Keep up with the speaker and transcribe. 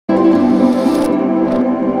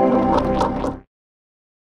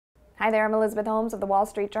Hi there, I'm Elizabeth Holmes of the Wall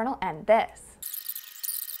Street Journal, and this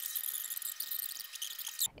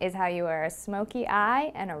is how you wear a smoky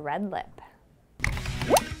eye and a red lip.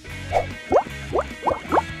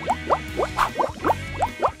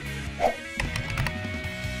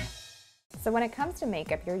 So when it comes to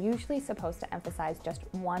makeup, you're usually supposed to emphasize just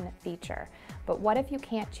one feature. But what if you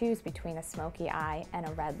can't choose between a smoky eye and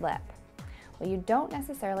a red lip? Well, you don't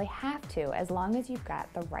necessarily have to, as long as you've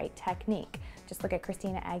got the right technique. Just look at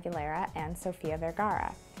Christina Aguilera and Sofia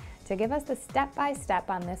Vergara. To give us the step-by-step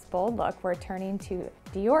on this bold look, we're turning to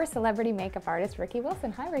Dior celebrity makeup artist Ricky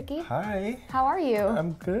Wilson. Hi, Ricky. Hi. How are you?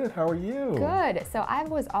 I'm good. How are you? Good. So I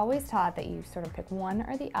was always taught that you sort of pick one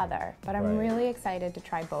or the other, but I'm really excited to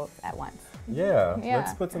try both at once. Yeah.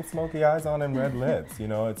 Let's put some smoky eyes on and red lips. You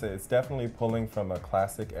know, it's definitely pulling from a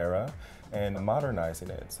classic era and modernizing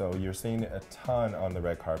it. So you're seeing a ton on the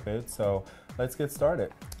red carpet. So let's get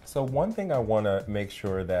started. So one thing I want to make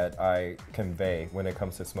sure that I convey when it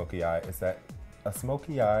comes to smoky eye is that a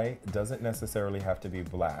smoky eye doesn't necessarily have to be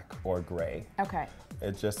black or gray. Okay.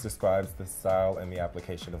 It just describes the style and the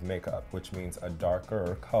application of makeup, which means a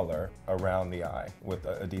darker color around the eye with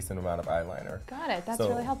a decent amount of eyeliner. Got it. That's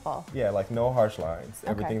really helpful. Yeah, like no harsh lines.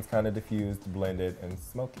 Everything's kind of diffused, blended, and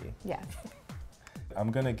smoky. Yeah. I'm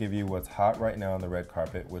gonna give you what's hot right now on the red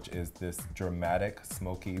carpet, which is this dramatic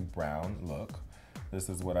smoky brown look. This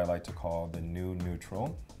is what I like to call the new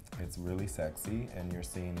neutral. It's really sexy, and you're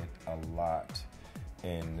seeing it a lot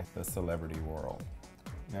in the celebrity world.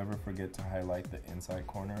 Never forget to highlight the inside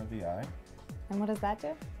corner of the eye. And what does that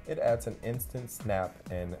do? It adds an instant snap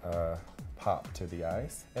and pop to the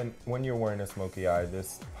eyes. And when you're wearing a smoky eye,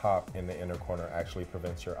 this pop in the inner corner actually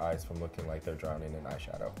prevents your eyes from looking like they're drowning in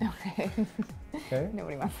eyeshadow. Okay. Okay?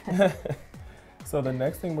 Nobody wants that. So the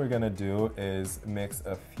next thing we're gonna do is mix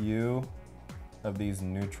a few of these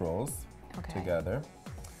neutrals together.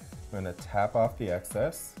 I'm gonna tap off the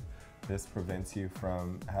excess. This prevents you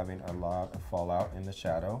from having a lot of fallout in the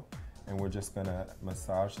shadow. And we're just gonna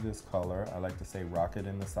massage this color. I like to say rock it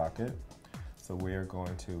in the socket. So we are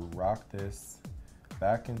going to rock this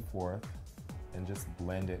back and forth and just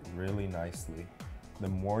blend it really nicely. The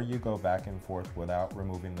more you go back and forth without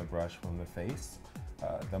removing the brush from the face,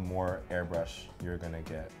 the more airbrush you're gonna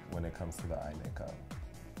get when it comes to the eye makeup.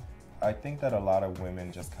 I think that a lot of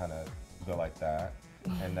women just kind of go like that,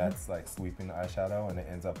 and that's like sweeping the eyeshadow, and it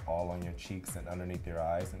ends up all on your cheeks and underneath your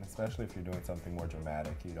eyes, and especially if you're doing something more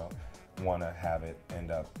dramatic, you don't want to have it end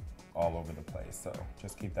up all over the place. So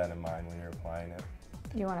just keep that in mind when you're applying it.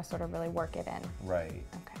 You want to sort of really work it in. Right.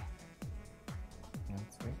 Okay.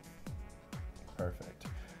 Let's see. Perfect.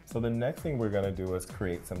 So the next thing we're going to do is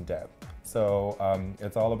create some depth. So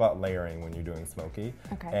it's all about layering when you're doing smoky.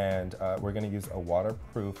 Okay. And we're going to use a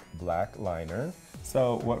waterproof black liner.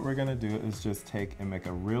 So what we're going to do is just take and make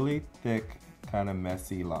a really thick, kind of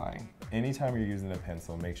messy line. Anytime you're using a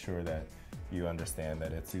pencil, make sure that you understand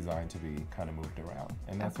that it's designed to be kind of moved around.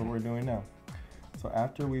 And that's what we're doing now. So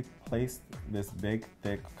after we've placed this big,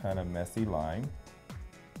 thick, kind of messy line,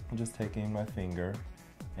 I'm just taking my finger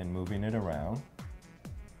and moving it around.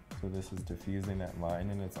 So this is diffusing that line,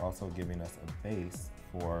 and it's also giving us a base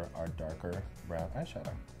for our darker brown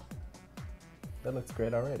eyeshadow. That looks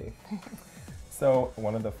great already. So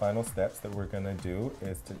one of the final steps that we're gonna do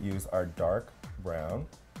is to use our dark brown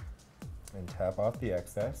and tap off the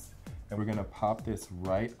excess. And we're gonna pop this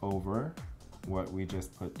right over what we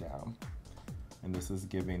just put down. And this is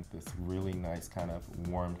giving this really nice kind of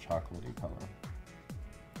warm chocolatey color.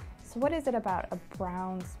 So what is it about a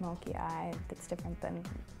brown smoky eye that's different than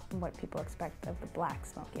what people expect of the black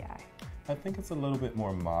smoky eye? I think it's a little bit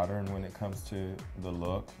more modern when it comes to the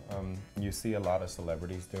look. You see a lot of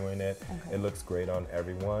celebrities doing it. It looks great on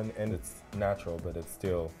everyone, and it's natural, but it's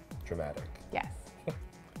still dramatic. Yes.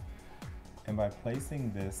 And by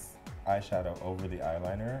placing this eyeshadow over the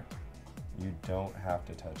eyeliner, you don't have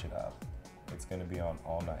to touch it up. It's gonna be on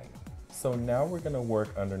all night. So now we're gonna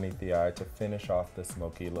work underneath the eye to finish off the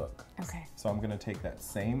smoky look. Okay. So I'm gonna take that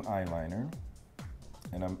same eyeliner,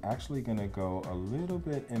 and I'm actually gonna go a little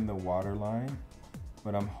bit in the waterline,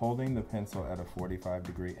 but I'm holding the pencil at a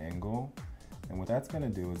 45-degree angle. And what that's gonna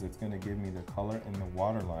do is it's gonna give me the color in the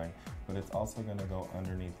waterline, but it's also gonna go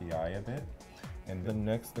underneath the eye a bit. And the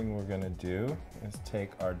next thing we're gonna do is take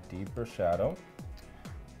our deeper shadow,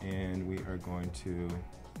 and we are going to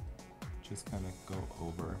just kind of go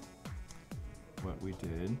over what we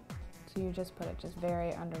did. So you just put it just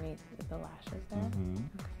very underneath the lashes there? Okay.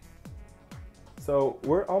 So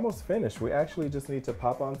we're almost finished. We actually just need to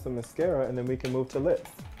pop on some mascara, and then we can move to lips.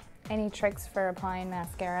 Any tricks for applying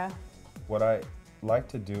mascara? What I like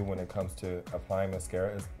to do when it comes to applying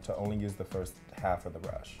mascara is to only use the first half of the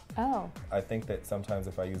brush. Oh. I think that sometimes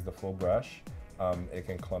if I use the full brush, it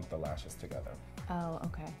can clump the lashes together. Oh,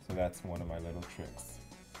 okay. So that's one of my little tricks.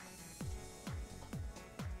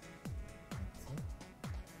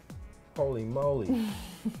 Holy moly.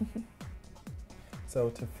 So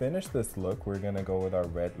to finish this look, we're gonna go with our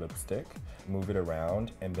red lipstick, move it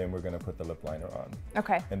around, and then we're gonna put the lip liner on.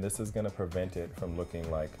 Okay. And this is gonna prevent it from looking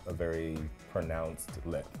like a very pronounced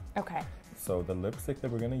lip. Okay. So the lipstick that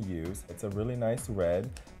we're gonna use, it's a really nice red.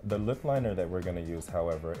 The lip liner that we're gonna use,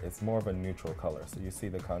 however, is more of a neutral color. So you see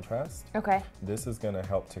the contrast? Okay. This is gonna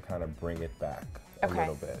help to kind of bring it back a Okay.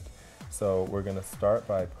 little bit. So we're gonna start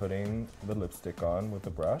by putting the lipstick on with the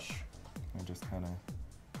brush and just kind of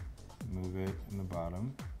move it in the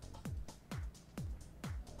bottom.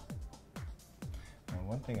 Now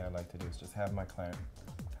one thing I like to do is just have my client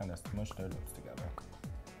kind of smush their lips together.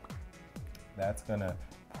 That's gonna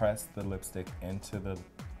press the lipstick into the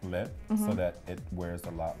lip so that it wears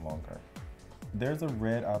a lot longer. There's a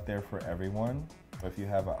red out there for everyone. If you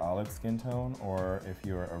have an olive skin tone or if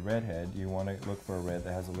you're a redhead, you want to look for a red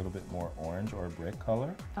that has a little bit more orange or brick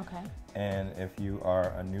color. Okay. And if you are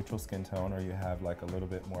a neutral skin tone or you have like a little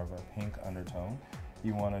bit more of a pink undertone,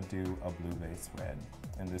 you want to do a blue base red.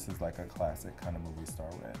 And this is like a classic kind of movie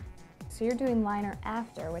star red. So you're doing liner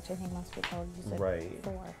after, which I think most people use it Right.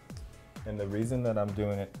 for. And the reason that I'm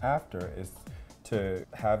doing it after is to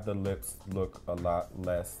have the lips look a lot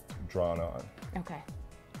less drawn on. Okay.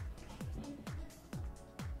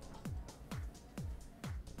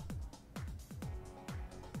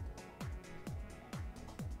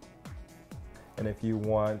 And if you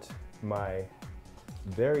want my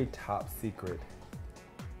very top secret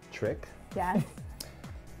trick, Yes.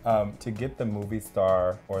 to get the movie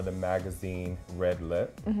star or the magazine red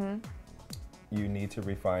lip, you need to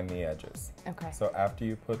refine the edges. Okay. So after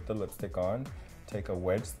you put the lipstick on, take a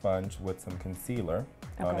wedge sponge with some concealer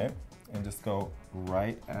on Okay. it and just go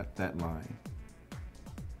right at that line.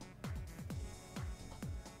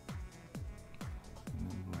 And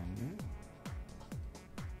then blend it.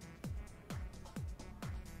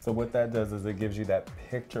 So what that does is it gives you that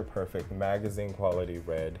picture perfect magazine quality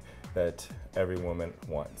red that every woman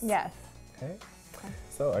wants. Yes. Okay.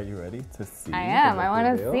 So are you ready to see? I am. the I look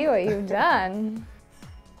want to reveal? see what you've done.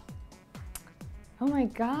 Oh my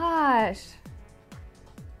gosh.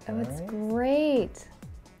 Oh, it's Nice. great.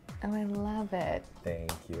 Oh, I love it.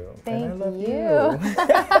 Thank you. Thank and I love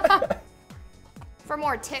you. For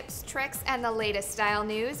more tips, tricks, and the latest style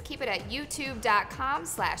news, keep it at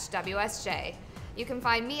youtube.com/WSJ. You can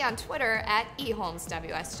find me on Twitter at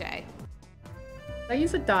eholmeswsj. I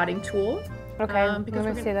use a dotting tool. Okay, because let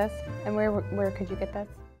we're me see this. And where could you get this?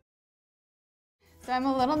 So I'm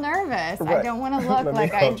a little nervous. I Right. don't want to look Let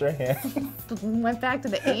like me hold your hand. went back to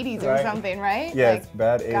the 80s or Right. something, right? Yes, Like,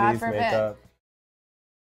 bad God 80s forbid. makeup.